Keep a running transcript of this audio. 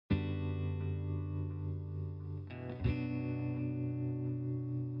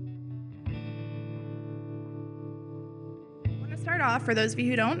start off, for those of you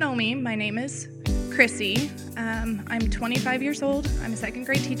who don't know me, my name is Chrissy. I'm 25 years old. I'm a second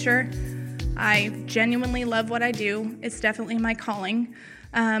grade teacher. I genuinely love what I do. It's definitely my calling.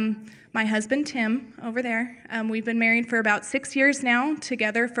 My husband, Tim, over there, we've been married for about 6 years now,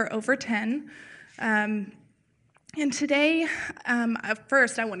 together for over 10. And today,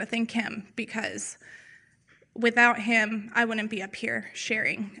 first, I want to thank him because without him, I wouldn't be up here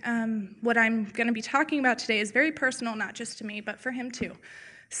sharing. What I'm going to be talking about today is very personal, not just to me, but for him too.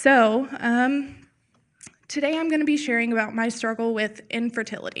 So today I'm going to be sharing about my struggle with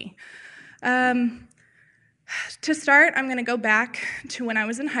infertility. To start, I'm going to go back to when I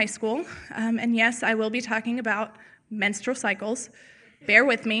was in high school. And yes, I will be talking about menstrual cycles. Bear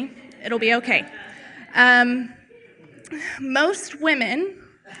with me. It'll be okay. Most women,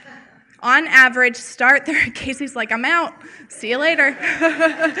 on average, start their... Casey's like, I'm out. See you later.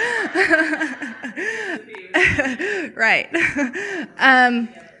 Right.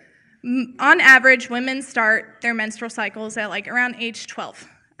 On average, women start their menstrual cycles at like around age 12.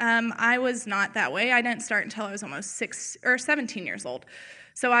 I was not that way. I didn't start until I was almost 17 years old.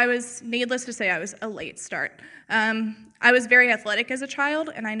 So I was, needless to say, I was a late start. I was very athletic as a child,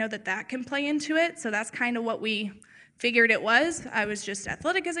 and I know that that can play into it. So that's kind of what we figured it was. I was just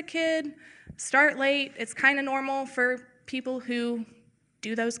athletic as a kid, start late. It's kind of normal for people who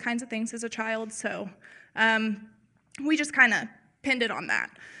do those kinds of things as a child. So we just kind of pinned it on that.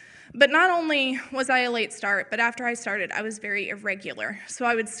 But not only was I a late start, but after I started, I was very irregular. So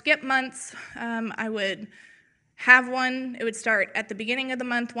I would skip months. I would have one. It would start at the beginning of the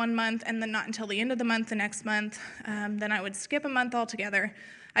month, 1 month, and then not until the end of the month, the next month. Then I would skip a month altogether.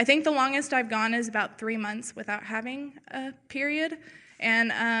 I think the longest I've gone is about 3 months without having a period,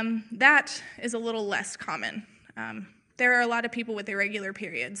 and that is a little less common. There are a lot of people with irregular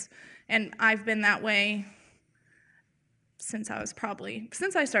periods, and I've been that way since I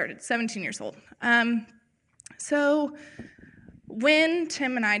started, 17 years old. So when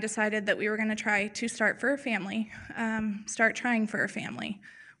Tim and I decided that we were going to try to start trying for a family,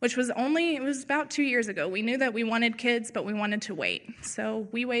 which was it was about 2 years ago. We knew that we wanted kids, but we wanted to wait. So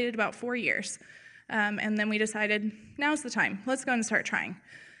we waited about 4 years. And then we decided, now's the time. Let's go and start trying.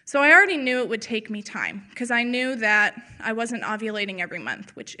 So I already knew it would take me time because I knew that I wasn't ovulating every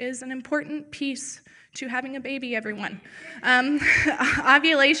month, which is an important piece to having a baby, everyone.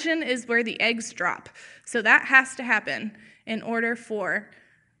 Ovulation is where the eggs drop. So that has to happen in order for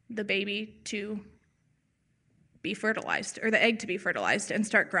the baby to be fertilized, or the egg to be fertilized and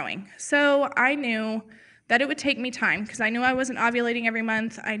start growing. So I knew that it would take me time because I knew I wasn't ovulating every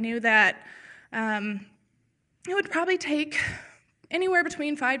month. I knew that it would probably take anywhere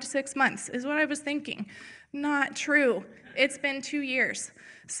between 5 to 6 months is what I was thinking. Not true. It's been 2 years.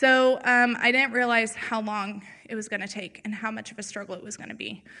 So I didn't realize how long it was going to take and how much of a struggle it was going to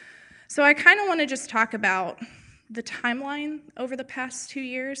be. So I kind of want to just talk about the timeline over the past 2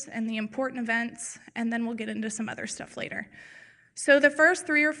 years and the important events, and then we'll get into some other stuff later. So the first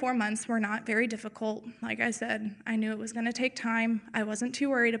 3 or 4 months were not very difficult. Like I said, I knew it was going to take time. I wasn't too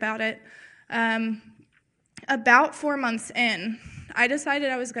worried about it. About 4 months in, I decided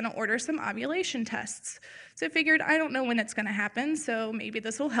I was going to order some ovulation tests. So I figured I don't know when it's going to happen, so maybe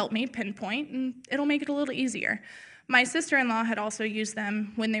this will help me pinpoint, and it'll make it a little easier. My sister-in-law had also used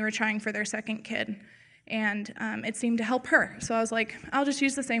them when they were trying for their second kid, and it seemed to help her. So I was like, I'll just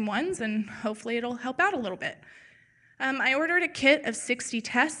use the same ones, and hopefully it'll help out a little bit. I ordered a kit of 60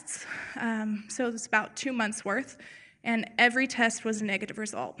 tests, so it was about 2 months worth, and every test was a negative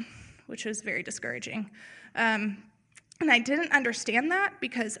result, which was very discouraging. And I didn't understand that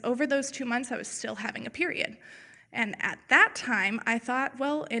because over those 2 months, I was still having a period. And at that time, I thought,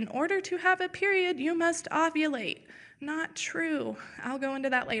 well, in order to have a period, you must ovulate. Not true. I'll go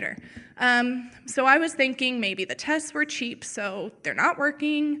into that later. So I was thinking maybe the tests were cheap, so they're not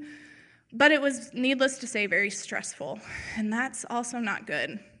working. But it was, needless to say, very stressful. And that's also not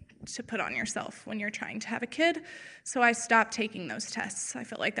good to put on yourself when you're trying to have a kid. So I stopped taking those tests. I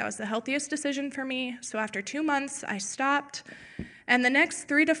felt like that was the healthiest decision for me. So after 2 months, I stopped. And the next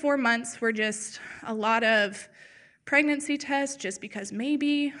 3 to 4 months were just a lot of pregnancy tests, just because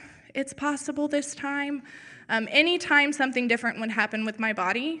maybe it's possible this time. Anytime something different would happen with my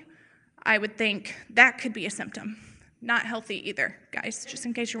body, I would think that could be a symptom. Not healthy either, guys, just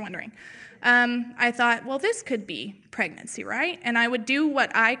in case you're wondering. I thought, well, this could be pregnancy, right? And I would do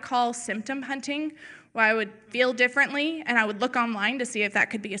what I call symptom hunting, where I would feel differently, and I would look online to see if that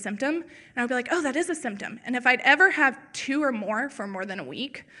could be a symptom. And I would be like, oh, that is a symptom. And if I'd ever have 2 or more for more than a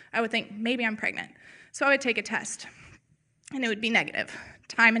week, I would think, maybe I'm pregnant. So I would take a test, and it would be negative,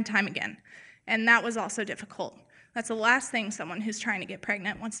 time and time again. And that was also difficult. That's the last thing someone who's trying to get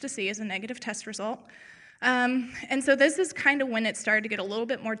pregnant wants to see is a negative test result. And so this is kind of when it started to get a little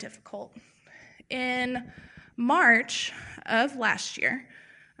bit more difficult. In March of last year,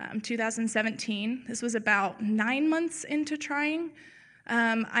 2017, this was about 9 months into trying,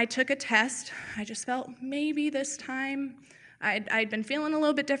 I took a test. I just felt maybe this time. I'd been feeling a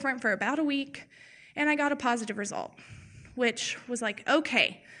little bit different for about a week, and I got a positive result, which was like,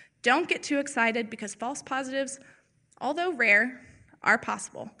 okay, don't get too excited because false positives, although rare, are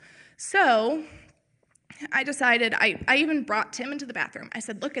possible. So I decided, I even brought Tim into the bathroom. I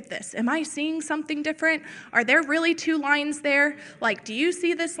said, look at this. Am I seeing something different? Are there really 2 lines there? Like, do you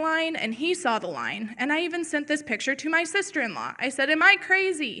see this line? And he saw the line. And I even sent this picture to my sister-in-law. I said, am I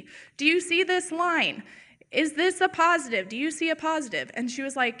crazy? Do you see this line? Is this a positive? Do you see a positive? And she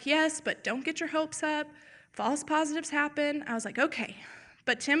was like, yes, but don't get your hopes up. False positives happen. I was like, okay.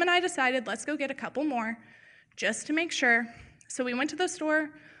 But Tim and I decided, let's go get a couple more just to make sure. So we went to the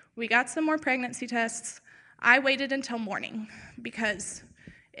store. We got some more pregnancy tests. I waited until morning because,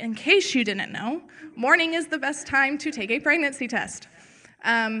 in case you didn't know, morning is the best time to take a pregnancy test.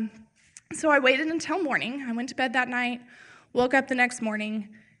 So I waited until morning. I went to bed that night, woke up the next morning,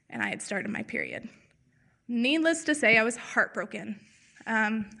 and I had started my period. Needless to say, I was heartbroken.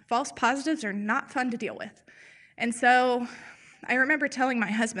 False positives are not fun to deal with. And so I remember telling my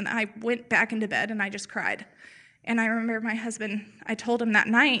husband that I went back into bed and I just cried. And I remember my husband, I told him that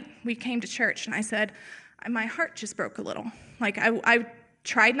night, we came to church, and I said, my heart just broke a little. Like, I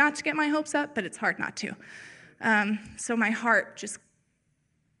tried not to get my hopes up, but it's hard not to. So my heart just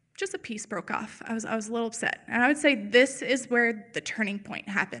a piece broke off. I was a little upset. And I would say this is where the turning point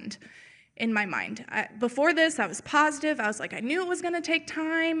happened in my mind. Before this, I was positive. I was like, I knew it was going to take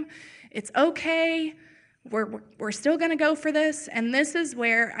time. It's okay. We're still going to go for this. And this is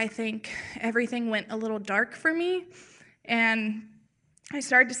where I think everything went a little dark for me. And I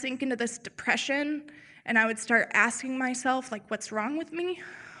started to sink into this depression. And I would start asking myself, like, what's wrong with me?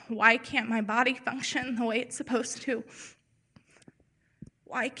 Why can't my body function the way it's supposed to?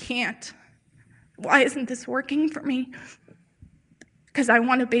 Why isn't this working for me? Because I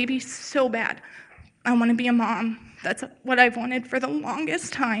want a baby so bad. I want to be a mom. That's what I've wanted for the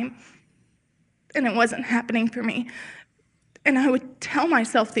longest time. And it wasn't happening for me. And I would tell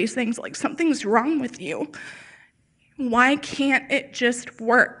myself these things like, something's wrong with you. Why can't it just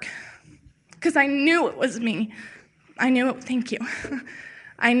work? Because I knew it was me. Thank you.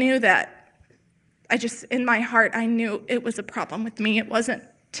 I knew that, in my heart, I knew it was a problem with me. It wasn't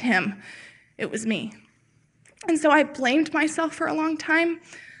Tim. It was me. And so I blamed myself for a long time.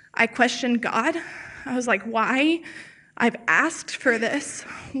 I questioned God. I was like, why? I've asked for this.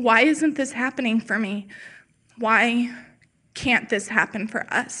 Why isn't this happening for me? Why can't this happen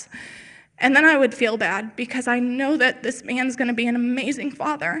for us? And then I would feel bad because I know that this man's going to be an amazing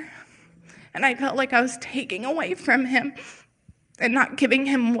father. And I felt like I was taking away from him and not giving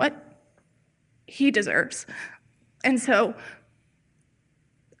him what he deserves. And so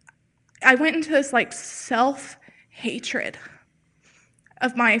I went into this like self-hatred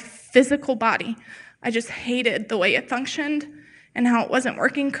of my physical body. I just hated the way it functioned and how it wasn't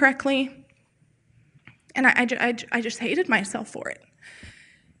working correctly. And I just hated myself for it.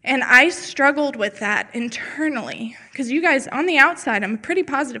 And I struggled with that internally, because you guys, on the outside, I'm a pretty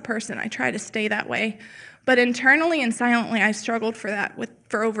positive person. I try to stay that way. But internally and silently, I struggled for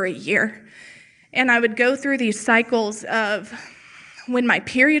over a year. And I would go through these cycles of when my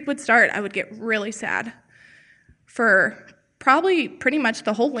period would start, I would get really sad for probably pretty much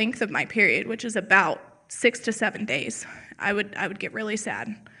the whole length of my period, which is about 6 to 7 days. I would get really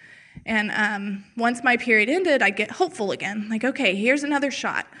sad. And once my period ended, I'd get hopeful again. Like, okay, here's another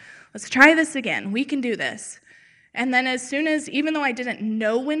shot. Let's try this again. We can do this. And then even though I didn't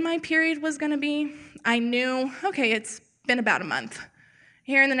know when my period was going to be, I knew, okay, it's been about a month.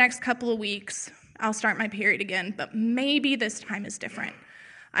 Here in the next couple of weeks, I'll start my period again, but maybe this time is different.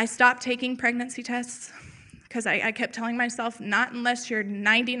 I stopped taking pregnancy tests because I kept telling myself, not unless you're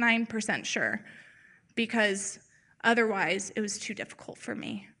 99% sure, because otherwise it was too difficult for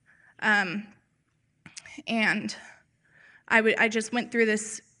me. And I just went through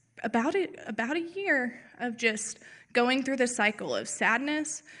this about a year of just going through the cycle of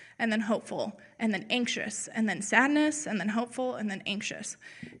sadness and then hopeful and then anxious and then sadness and then hopeful and then anxious.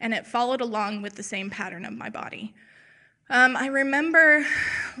 And it followed along with the same pattern of my body. I remember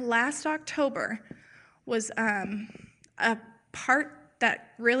last October was a part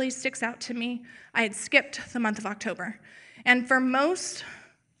that really sticks out to me. I had skipped the month of October. And for most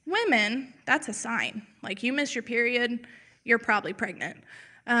women, that's a sign. Like, you miss your period, you're probably pregnant.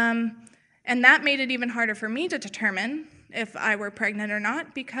 And that made it even harder for me to determine if I were pregnant or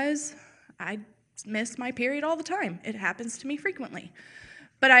not because I miss my period all the time. It happens to me frequently.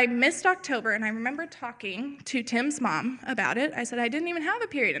 But I missed October, and I remember talking to Tim's mom about it. I said, I didn't even have a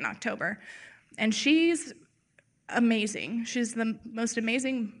period in October. And she's amazing. She's the most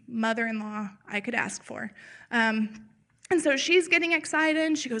amazing mother-in-law I could ask for. And so she's getting excited,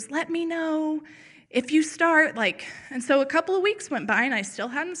 and she goes, let me know if you start, and so a couple of weeks went by, and I still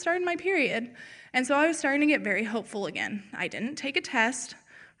hadn't started my period. And so I was starting to get very hopeful again. I didn't take a test,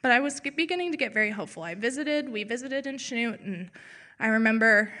 but I was beginning to get very hopeful. We visited in Chanute, and I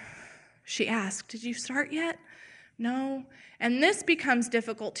remember she asked, did you start yet? No. And this becomes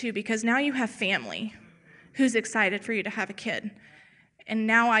difficult too because now you have family who's excited for you to have a kid. And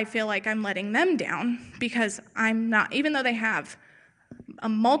now I feel like I'm letting them down because I'm not, even though they have a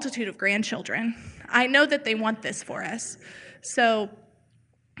multitude of grandchildren, I know that they want this for us. So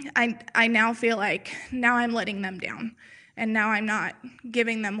I now feel like now I'm letting them down. And now I'm not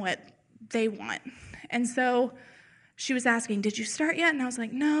giving them what they want. And so she was asking, did you start yet? And I was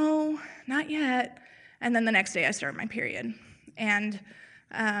like, no, not yet. And then the next day I started my period. And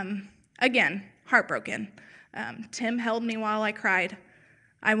again, heartbroken. Tim held me while I cried.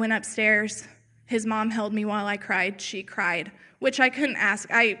 I went upstairs. His mom held me while I cried. She cried, which I couldn't ask.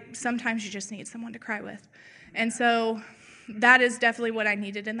 Sometimes you just need someone to cry with. And so that is definitely what I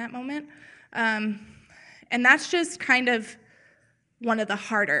needed in that moment. And that's just kind of one of the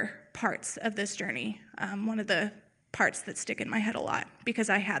harder parts of this journey, one of the parts that stick in my head a lot because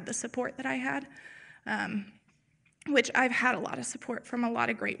I had the support that I had, which I've had a lot of support from a lot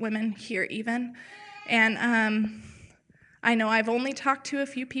of great women here even. And I know I've only talked to a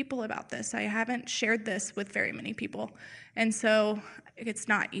few people about this. I haven't shared this with very many people. And so it's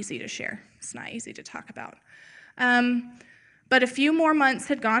not easy to share. It's not easy to talk about. But a few more months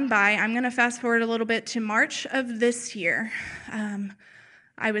had gone by. I'm going to fast forward a little bit to March of this year.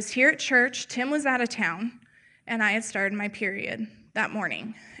 I was here at church. Tim was out of town. And I had started my period that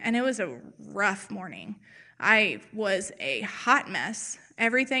morning. And it was a rough morning. I was a hot mess.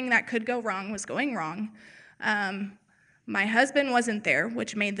 Everything that could go wrong was going wrong. My husband wasn't there,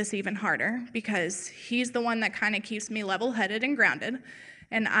 which made this even harder because he's the one that kind of keeps me level-headed and grounded.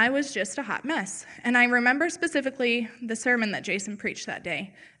 And I was just a hot mess. And I remember specifically the sermon that Jason preached that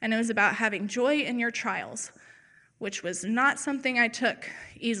day. And it was about having joy in your trials, which was not something I took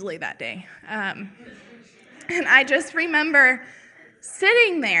easily that day. And I just remember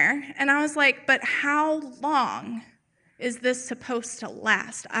sitting there, and I was like, but how long is this supposed to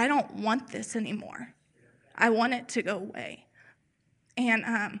last? I don't want this anymore. I want it to go away. And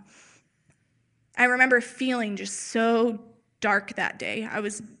I remember feeling just so dark that day.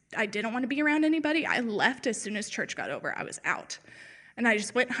 I didn't want to be around anybody. I left as soon as church got over. I was out. And I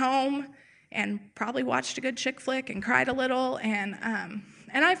just went home and probably watched a good chick flick and cried a little, and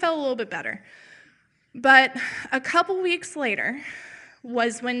I felt a little bit better. But a couple weeks later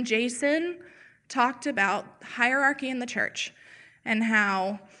was when Jason talked about hierarchy in the church and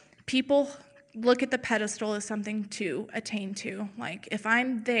how people look at the pedestal as something to attain to. Like, if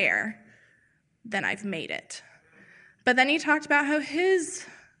I'm there, then I've made it. But then he talked about how his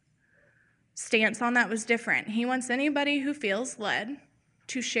stance on that was different. He wants anybody who feels led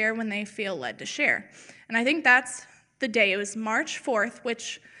to share when they feel led to share. And I think that's the day. It was March 4th,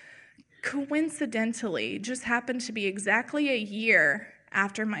 which coincidentally just happened to be exactly a year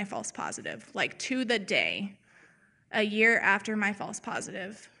after my false positive, like to the day, a year after my false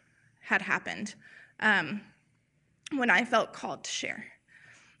positive had happened, when I felt called to share.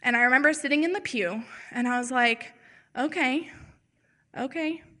 And I remember sitting in the pew, and I was like, okay,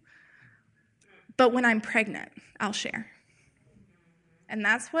 but when I'm pregnant, I'll share. And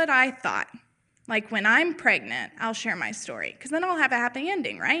that's what I thought. Like, when I'm pregnant, I'll share my story, because then I'll have a happy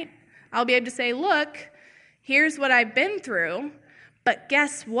ending, right? I'll be able to say, look, here's what I've been through, but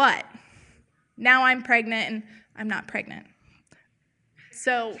guess what? Now I'm pregnant, and I'm not pregnant.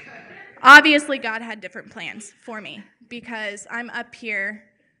 So obviously God had different plans for me, because I'm up here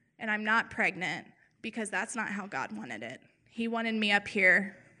and I'm not pregnant, because that's not how God wanted it. He wanted me up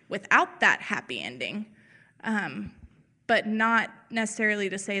here without that happy ending, but not necessarily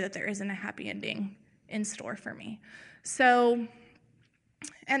to say that there isn't a happy ending in store for me. So,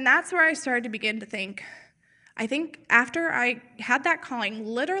 and that's where I started to begin to think. I think after I had that calling,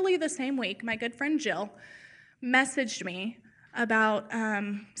 literally the same week, my good friend Jill messaged me about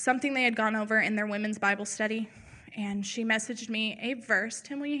something they had gone over in their women's Bible study, and she messaged me a verse.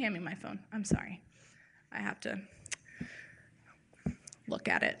 Tim, will you hand me my phone? I'm sorry. I have to look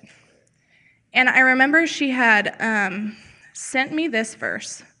at it. And I remember she had sent me this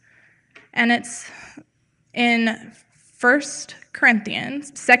verse, And it's in 2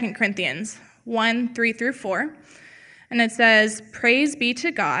 Corinthians 1, 3 through 4. And it says, "Praise be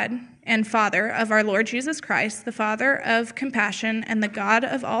to God and Father of our Lord Jesus Christ, the Father of compassion and the God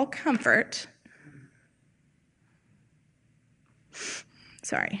of all comfort."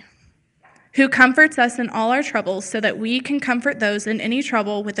 "Who comforts us in all our troubles so that we can comfort those in any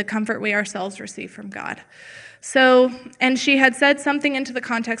trouble with the comfort we ourselves receive from God." So, and she had said something into the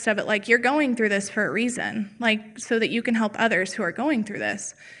context of it, like, you're going through this for a reason, like, so that you can help others who are going through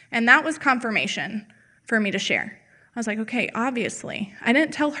this. And that was confirmation for me to share. I was like, okay, obviously. I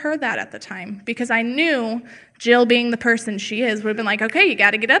didn't tell her that at the time because I knew Jill, being the person she is, would have been like, okay, you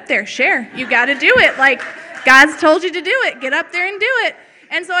got to get up there, share. You got to do it. Like, God's told you to do it. Get up there and do it.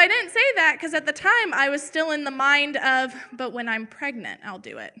 And so I didn't say that because at the time I was still in the mind of, but when I'm pregnant, I'll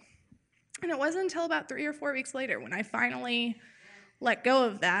do it. And it wasn't until about 3 or 4 weeks later when I finally let go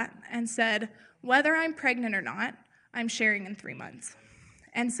of that and said, whether I'm pregnant or not, I'm sharing in 3 months.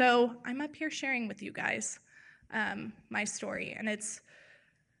 And so I'm up here sharing with you guys my story. And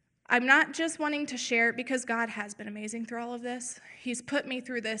I'm not just wanting to share because God has been amazing through all of this. He's put me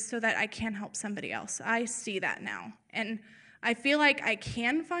through this so that I can help somebody else. I see that now. And I feel like I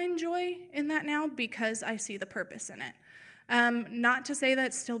can find joy in that now because I see the purpose in it. Not to say that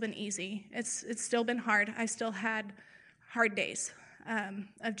it's still been easy. It's still been hard. I still had hard days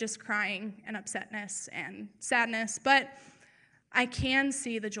of just crying and upsetness and sadness, but I can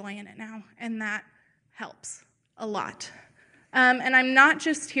see the joy in it now, and that helps a lot. And I'm not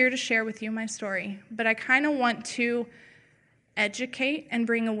just here to share with you my story, but I kind of want to educate and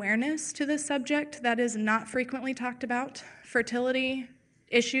bring awareness to this subject that is not frequently talked about. Fertility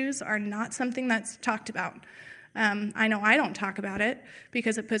issues are not something that's talked about. I know I don't talk about it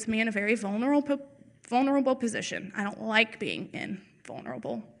because it puts me in a very vulnerable position. I don't like being in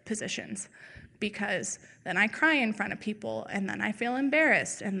vulnerable positions because then I cry in front of people and then I feel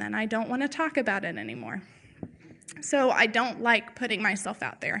embarrassed and then I don't want to talk about it anymore. So I don't like putting myself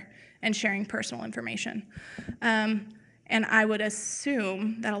out there and sharing personal information. And I would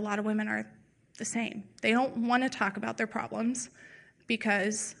assume that a lot of women are the same. They don't want to talk about their problems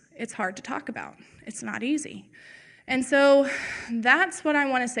because it's hard to talk about. It's not easy. And so that's what I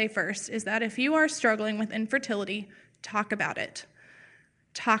want to say first, is that if you are struggling with infertility, talk about it.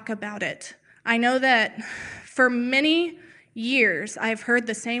 Talk about it. I know that for many years, I've heard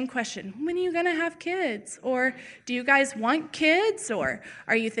the same question, when are you going to have kids? Or do you guys want kids? Or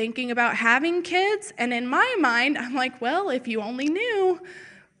are you thinking about having kids? And in my mind, I'm like, well, if you only knew,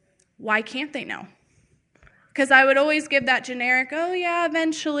 why can't they know? Because I would always give that generic, oh yeah,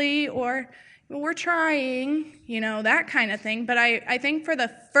 eventually, or we're trying, that kind of thing. But I think for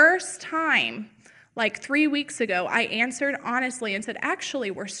the first time, like 3 weeks ago, I answered honestly and said,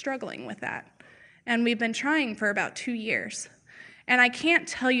 actually, we're struggling with that. And we've been trying for about 2 years. And I can't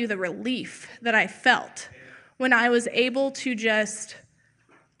tell you the relief that I felt when I was able to just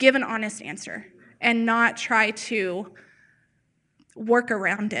give an honest answer and not try to work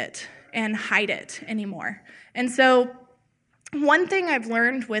around it and hide it anymore. And so one thing I've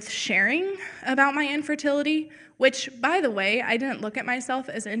learned with sharing about my infertility, which, by the way, I didn't look at myself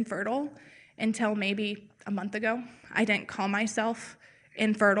as infertile until maybe a month ago. I didn't call myself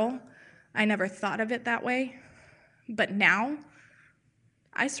infertile. I never thought of it that way. But now,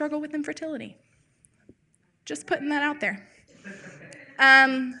 I struggle with infertility. Just putting that out there.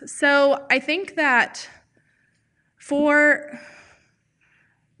 So I think that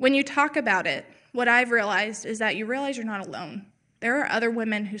when you talk about it, what I've realized is that you realize you're not alone. There are other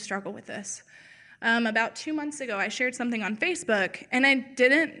women who struggle with this. About 2 months ago, I shared something on Facebook, and I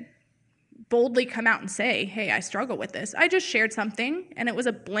didn't boldly come out and say, hey, I struggle with this. I just shared something, and it was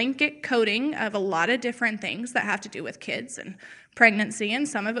a blanket coating of a lot of different things that have to do with kids and pregnancy, and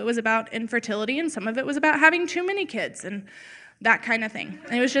some of it was about infertility, and some of it was about having too many kids and that kind of thing.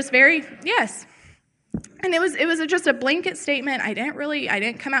 And it was just yes. And it was just a blanket statement. I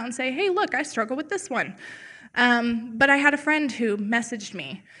didn't come out and say, hey, look, I struggle with this one. But I had a friend who messaged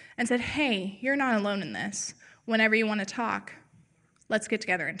me and said, hey, you're not alone in this. Whenever you want to talk, let's get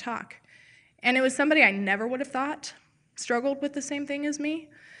together and talk. And it was somebody I never would have thought struggled with the same thing as me.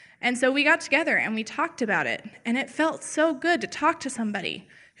 And so we got together and we talked about it. And it felt so good to talk to somebody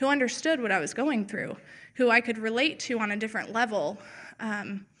who understood what I was going through, who I could relate to on a different level,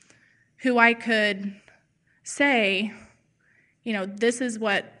 who I could say, this is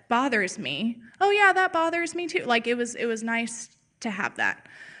what bothers me. Oh yeah, that bothers me too. Like it was nice to have that.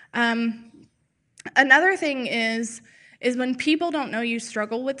 Another thing is when people don't know you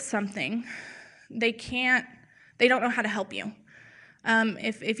struggle with something, they don't know how to help you.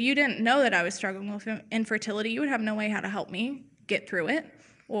 If you didn't know that I was struggling with infertility, you would have no way how to help me get through it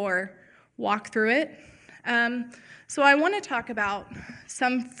or walk through it. So I want to talk about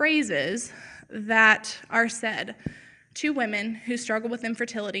some phrases that are said to women who struggle with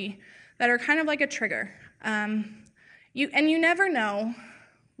infertility that are kind of like a trigger. You never know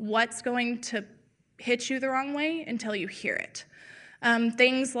what's going to hit you the wrong way until you hear it.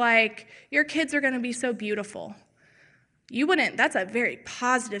 Things like, your kids are going to be so beautiful. That's a very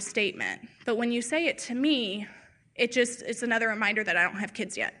positive statement, but when you say it to me, it's another reminder that I don't have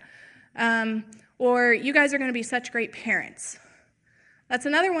kids yet. Or, you guys are going to be such great parents. That's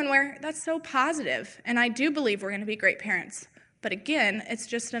another one where that's so positive, and I do believe we're going to be great parents. But again, it's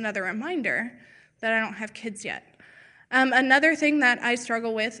just another reminder that I don't have kids yet. Another thing that I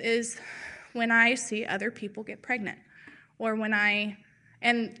struggle with is when I see other people get pregnant, or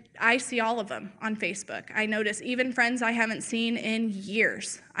and I see all of them on Facebook. I notice even friends I haven't seen in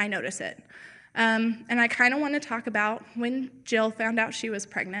years, I notice it. And I kind of want to talk about when Jill found out she was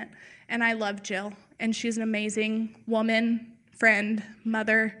pregnant. And I love Jill, and she's an amazing woman, friend,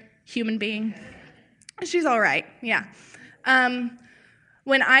 mother, human being. She's all right, yeah.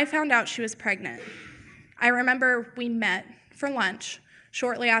 When I found out she was pregnant, I remember we met for lunch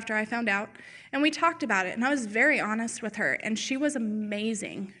shortly after I found out, and we talked about it, and I was very honest with her, and she was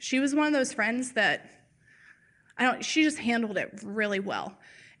amazing. She was one of those friends that, she just handled it really well.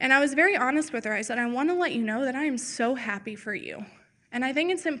 And I was very honest with her. I said, I want to let you know that I am so happy for you. And I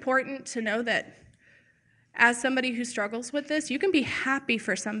think it's important to know that as somebody who struggles with this, you can be happy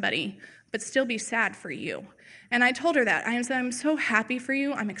for somebody, but still be sad for you. And I told her that. I said, I'm so happy for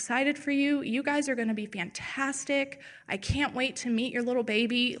you. I'm excited for you. You guys are going to be fantastic. I can't wait to meet your little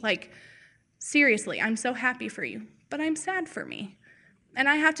baby. Like, seriously, I'm so happy for you. But I'm sad for me. And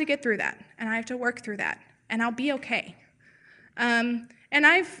I have to get through that. And I have to work through that. And I'll be okay. And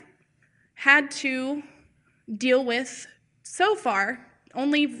I've had to deal with, so far,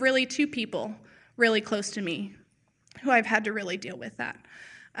 only really 2 people really close to me who I've had to really deal with that.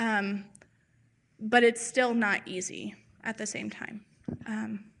 But it's still not easy at the same time.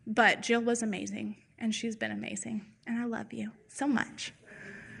 But Jill was amazing, and she's been amazing, and I love you so much.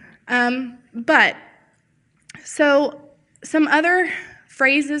 So some other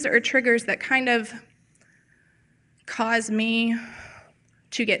phrases or triggers that kind of cause me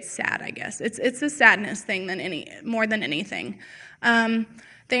to get sad, I guess. It's a sadness thing more than anything.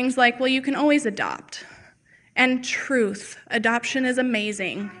 Things like, well, you can always adopt. And truth, adoption is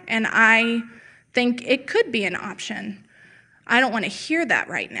amazing, and I think it could be an option. I don't want to hear that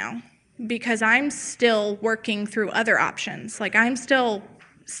right now because I'm still working through other options. Like, I'm still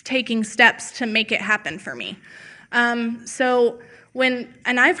taking steps to make it happen for me. And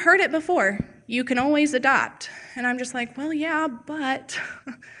I've heard it before, you can always adopt. And I'm just like, well, yeah, but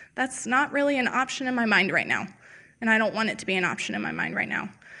that's not really an option in my mind right now. And I don't want it to be an option in my mind right now.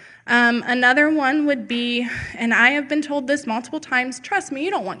 Another one would be, and I have been told this multiple times, trust me, you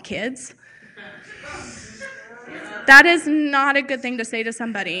don't want kids. That is not a good thing to say to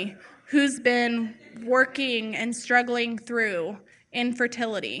somebody who's been working and struggling through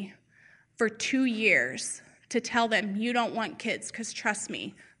infertility for 2 years, to tell them you don't want kids, because trust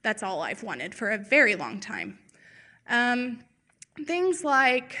me, that's all I've wanted for a very long time. Things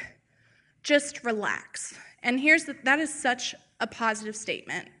like, just relax. And that is such a positive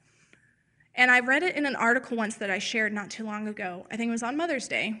statement. And I read it in an article once that I shared not too long ago. I think it was on Mother's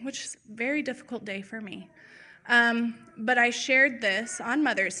Day, which is a very difficult day for me. But I shared this on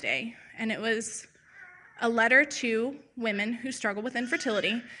Mother's Day, and it was a letter to women who struggle with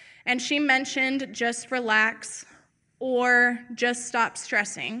infertility. And she mentioned just relax or just stop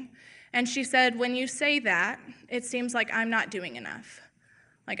stressing. And she said, when you say that, it seems like I'm not doing enough.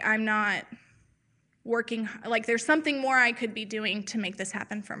 Like, I'm not working, like there's something more I could be doing to make this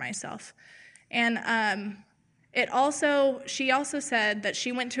happen for myself. And she also said that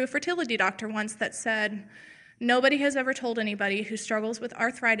she went to a fertility doctor once that said, nobody has ever told anybody who struggles with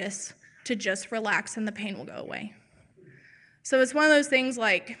arthritis to just relax and the pain will go away. So it's one of those things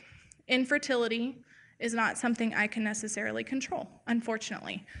like, infertility is not something I can necessarily control,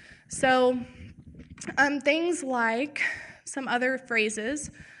 unfortunately. So things like some other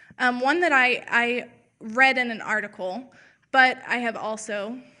phrases, one that I read in an article, but I have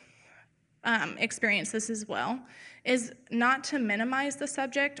also experienced this as well, is not to minimize the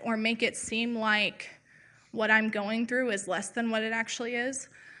subject or make it seem like what I'm going through is less than what it actually is.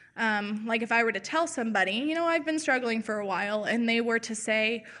 Like if I were to tell somebody, I've been struggling for a while, and they were to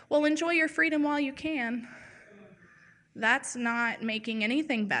say, well, enjoy your freedom while you can, that's not making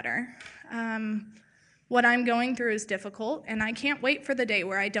anything better. What I'm going through is difficult, and I can't wait for the day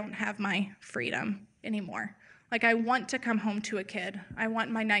where I don't have my freedom anymore. Like, I want to come home to a kid. I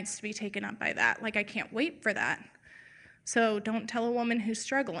want my nights to be taken up by that. Like, I can't wait for that. So don't tell a woman who's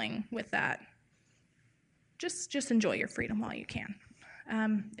struggling with that. Just enjoy your freedom while you can.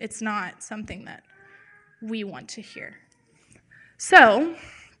 It's not something that we want to hear. So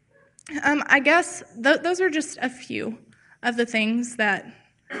I guess those are just a few of the things that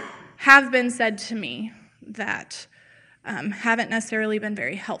have been said to me that haven't necessarily been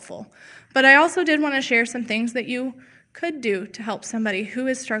very helpful. But I also did want to share some things that you could do to help somebody who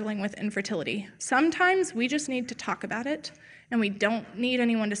is struggling with infertility. Sometimes we just need to talk about it, and we don't need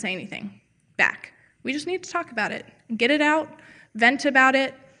anyone to say anything back. We just need to talk about it, get it out, vent about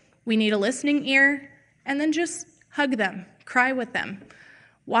it. We need a listening ear, and then just hug them, cry with them,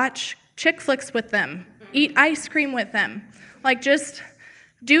 watch chick flicks with them, eat ice cream with them. Like, just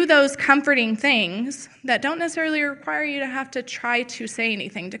do those comforting things that don't necessarily require you to have to try to say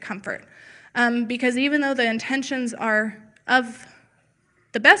anything to comfort. Because even though the intentions are of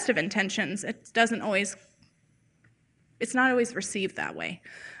the best of intentions, it's not always received that way.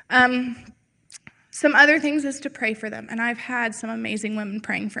 Some other things is to pray for them. And I've had some amazing women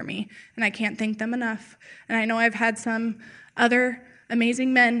praying for me, and I can't thank them enough. And I know I've had some other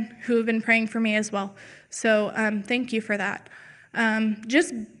amazing men who have been praying for me as well. So thank you for that.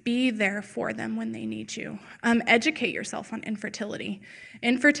 Just be there for them when they need you. Educate yourself on infertility.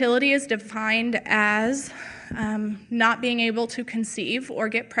 Infertility is defined as not being able to conceive or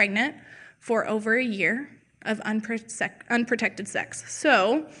get pregnant for over a year of unprotected sex.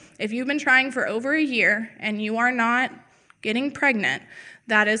 So if you've been trying for over a year and you are not getting pregnant,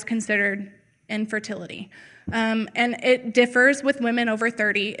 that is considered infertility. And it differs with women over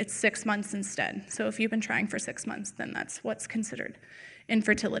 30. It's 6 months instead. So if you've been trying for 6 months, then that's what's considered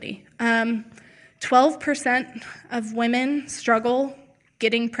infertility. 12% of women struggle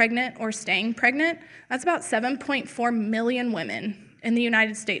getting pregnant or staying pregnant. That's about 7.4 million women in the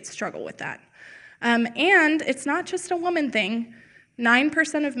United States struggle with that. And it's not just a woman thing.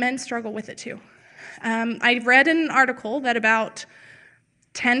 9% of men struggle with it too. I read in an article that about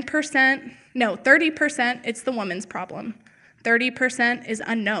 30%, it's the woman's problem. 30% is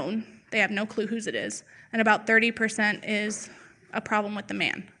unknown. They have no clue whose it is. And about 30% is a problem with the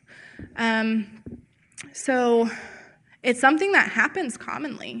man. So it's something that happens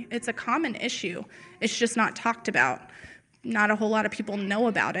commonly. It's a common issue. It's just not talked about. Not a whole lot of people know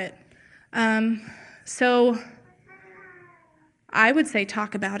about it. So I would say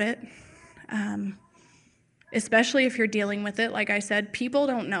talk about it. Especially if you're dealing with it. Like I said, people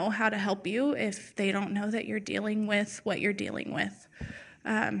don't know how to help you if they don't know that you're dealing with what you're dealing with.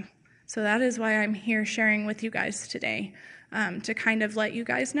 So that is why I'm here sharing with you guys today, to kind of let you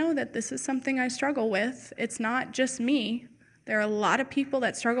guys know that this is something I struggle with. It's not just me. There are a lot of people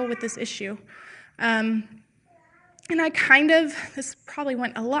that struggle with this issue. And this probably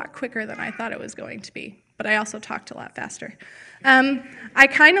went a lot quicker than I thought it was going to be, but I also talked a lot faster. I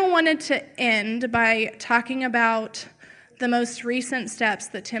kind of wanted to end by talking about the most recent steps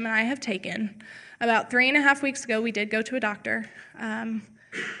that Tim and I have taken. About 3.5 weeks ago, we did go to a doctor, and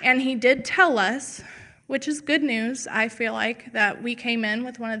he did tell us, which is good news, I feel like, that we came in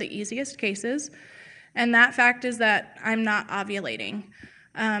with one of the easiest cases, and that fact is that I'm not ovulating,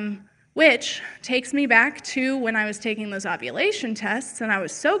 which takes me back to when I was taking those ovulation tests, and I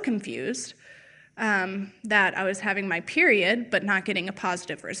was so confused that I was having my period but not getting a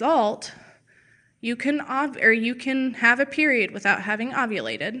positive result. You can have a period without having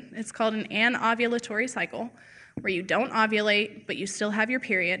ovulated. It's called an anovulatory cycle, where you don't ovulate but you still have your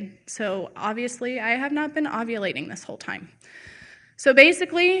period. So obviously I have not been ovulating this whole time. So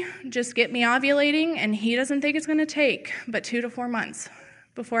basically, just get me ovulating, and he doesn't think it's going to take but 2 to 4 months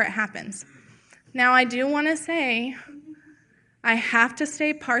before it happens. Now, I do want to say I have to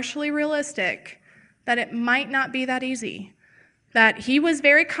stay partially realistic that it might not be that easy, that he was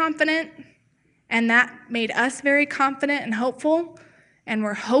very confident, and that made us very confident and hopeful, and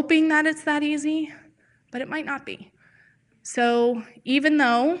we're hoping that it's that easy, but it might not be. So even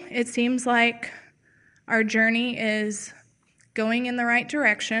though it seems like our journey is going in the right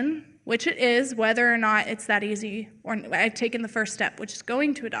direction, which it is, whether or not it's that easy, or I've taken the first step, which is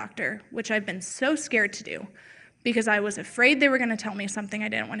going to a doctor, which I've been so scared to do because I was afraid they were going to tell me something I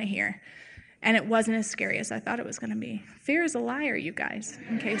didn't want to hear. And it wasn't as scary as I thought it was going to be. Fear is a liar, you guys,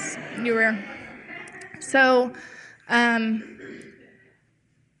 in case you were. So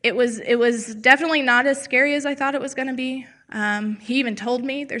it was definitely not as scary as I thought it was going to be. He even told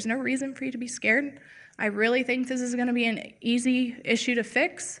me there's no reason for you to be scared. I really think this is going to be an easy issue to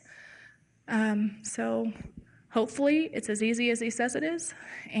fix. So hopefully it's as easy as he says it is,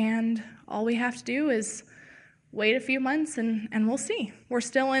 and all we have to do is wait a few months and we'll see.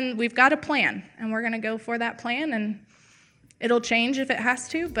 We've got a plan, and we're going to go for that plan, and it'll change if it has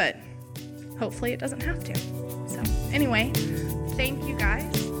to, but hopefully it doesn't have to. So anyway, thank you guys.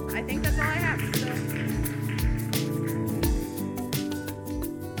 I think that's all I have. So